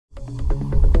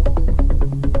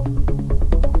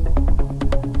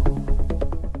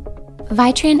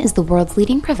Vytran is the world's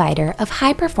leading provider of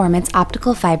high-performance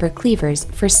optical fiber cleavers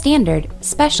for standard,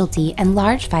 specialty, and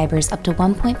large fibers up to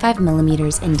 1.5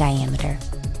 millimeters in diameter.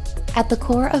 At the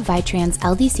core of Vytran's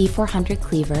LDC-400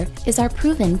 cleaver is our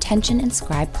proven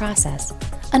tension-and-scribe process,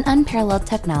 an unparalleled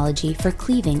technology for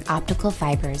cleaving optical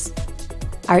fibers.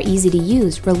 Our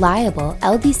easy-to-use, reliable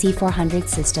LDC-400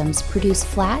 systems produce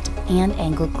flat and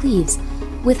angled cleaves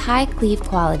with high cleave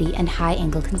quality and high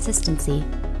angle consistency.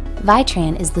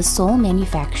 Vytran is the sole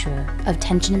manufacturer of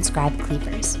tension-and-scribe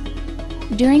cleavers.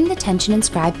 During the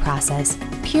tension-and-scribe process,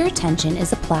 pure tension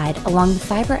is applied along the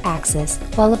fiber axis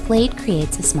while a blade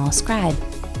creates a small scribe.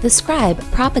 The scribe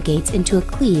propagates into a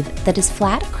cleave that is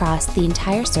flat across the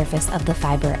entire surface of the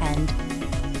fiber end.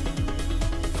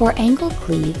 For angled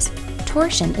cleaves,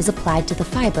 torsion is applied to the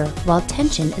fiber while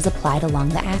tension is applied along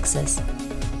the axis.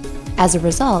 As a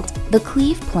result, the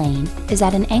cleave plane is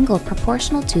at an angle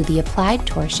proportional to the applied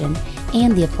torsion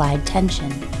and the applied tension.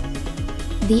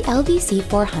 The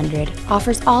LDC-400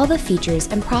 offers all the features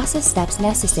and process steps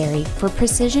necessary for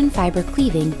precision fiber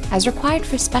cleaving as required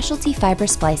for specialty fiber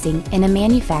splicing in a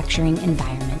manufacturing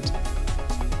environment.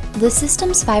 The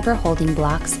system's fiber holding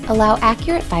blocks allow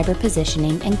accurate fiber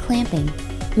positioning and clamping,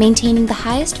 maintaining the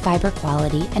highest fiber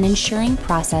quality and ensuring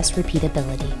process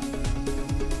repeatability.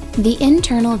 The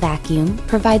internal vacuum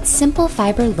provides simple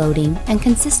fiber loading and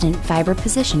consistent fiber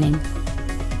positioning.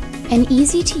 An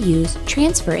easy-to-use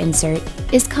transfer insert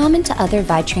is common to other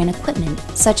Vytran equipment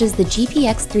such as the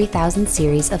GPX3000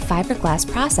 series of fiberglass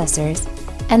processors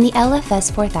and the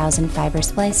LFS4000 fiber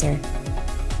splicer.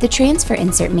 The transfer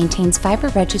insert maintains fiber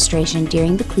registration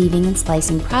during the cleaving and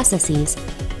splicing processes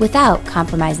without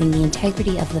compromising the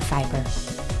integrity of the fiber.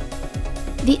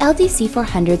 The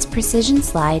LDC-400's precision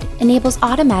slide enables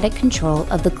automatic control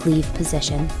of the cleave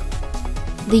position.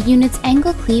 The unit's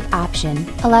angle cleave option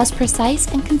allows precise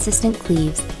and consistent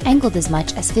cleaves angled as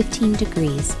much as 15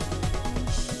 degrees.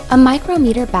 A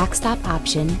micrometer backstop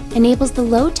option enables the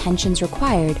low tensions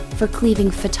required for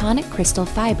cleaving photonic crystal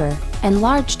fiber and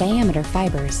large diameter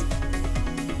fibers.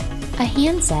 A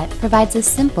handset provides a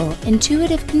simple,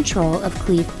 intuitive control of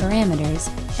cleave parameters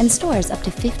and stores up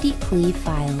to 50 cleave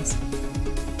files.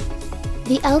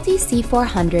 The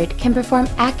LDC-400 can perform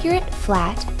accurate,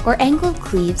 flat, or angled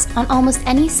cleaves on almost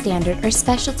any standard or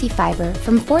specialty fiber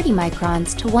from 40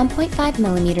 microns to 1.5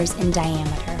 millimeters in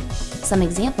diameter. Some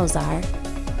examples are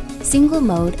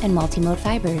single-mode and multi-mode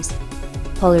fibers,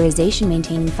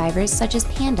 polarization-maintaining fibers such as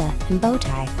panda and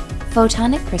bowtie,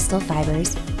 photonic crystal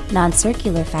fibers,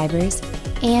 non-circular fibers,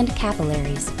 and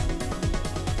capillaries.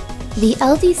 The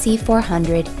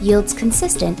LDC-400 yields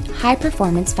consistent,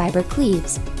 high-performance fiber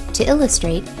cleaves. To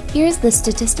illustrate, here is the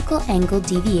statistical angle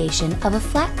deviation of a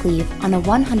flat cleave on a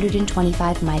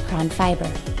 125 micron fiber.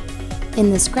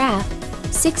 In this graph,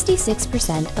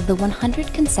 66% of the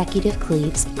 100 consecutive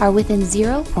cleaves are within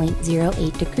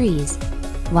 0.08 degrees,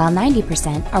 while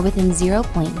 90% are within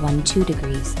 0.12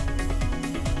 degrees.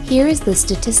 Here is the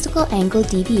statistical angle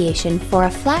deviation for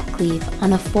a flat cleave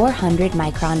on a 400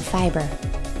 micron fiber.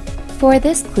 For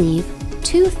this cleave,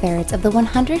 2/3 of the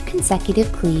 100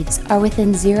 consecutive cleaves are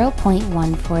within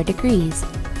 0.14 degrees,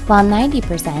 while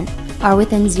 90% are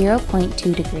within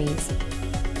 0.2 degrees.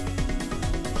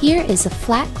 Here is a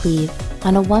flat cleave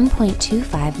on a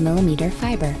 1.25 millimeter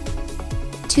fiber.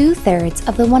 2/3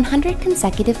 of the 100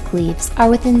 consecutive cleaves are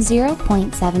within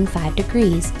 0.75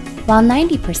 degrees, while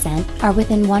 90% are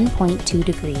within 1.2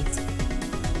 degrees.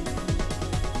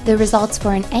 The results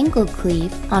for an angled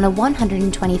cleave on a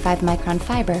 125 micron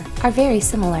fiber are very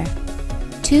similar.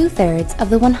 2/3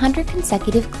 of the 100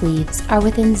 consecutive cleaves are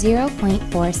within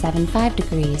 0.475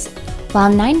 degrees,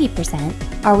 while 90%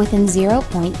 are within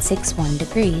 0.61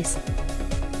 degrees.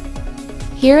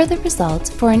 Here are the results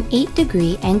for an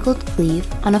 8-degree angled cleave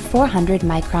on a 400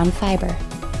 micron fiber.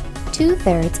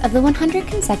 2/3 of the 100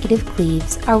 consecutive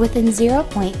cleaves are within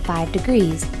 0.5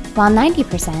 degrees, while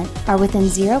 90% are within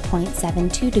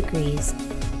 0.72 degrees.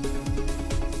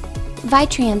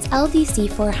 Vytran's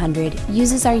LDC-400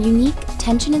 uses our unique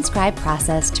tension-and-scribe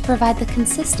process to provide the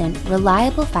consistent,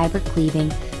 reliable fiber cleaving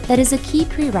that is a key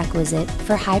prerequisite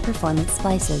for high-performance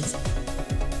splices.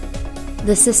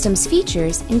 The system's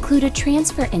features include a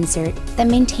transfer insert that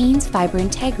maintains fiber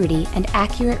integrity and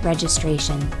accurate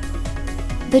registration.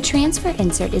 The transfer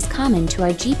insert is common to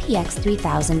our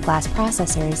GPX3000 glass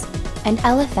processors and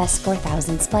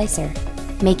LFS4000 splicer,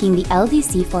 making the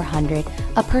LDC-400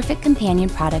 a perfect companion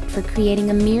product for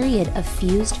creating a myriad of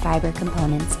fused fiber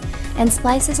components and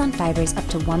splices on fibers up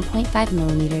to 1.5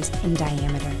 millimeters in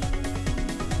diameter.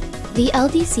 The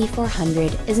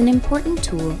LDC-400 is an important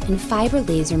tool in fiber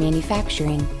laser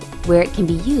manufacturing where it can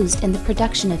be used in the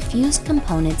production of fused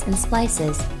components and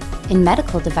splices, in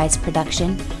medical device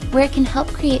production, where it can help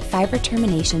create fiber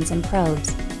terminations and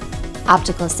probes,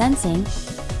 optical sensing,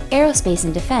 aerospace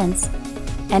and defense,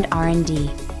 and R&D.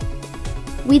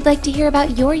 We'd like to hear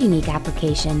about your unique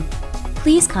application.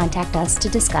 Please contact us to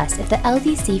discuss if the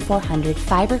LDC-400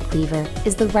 fiber cleaver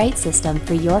is the right system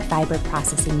for your fiber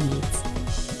processing needs.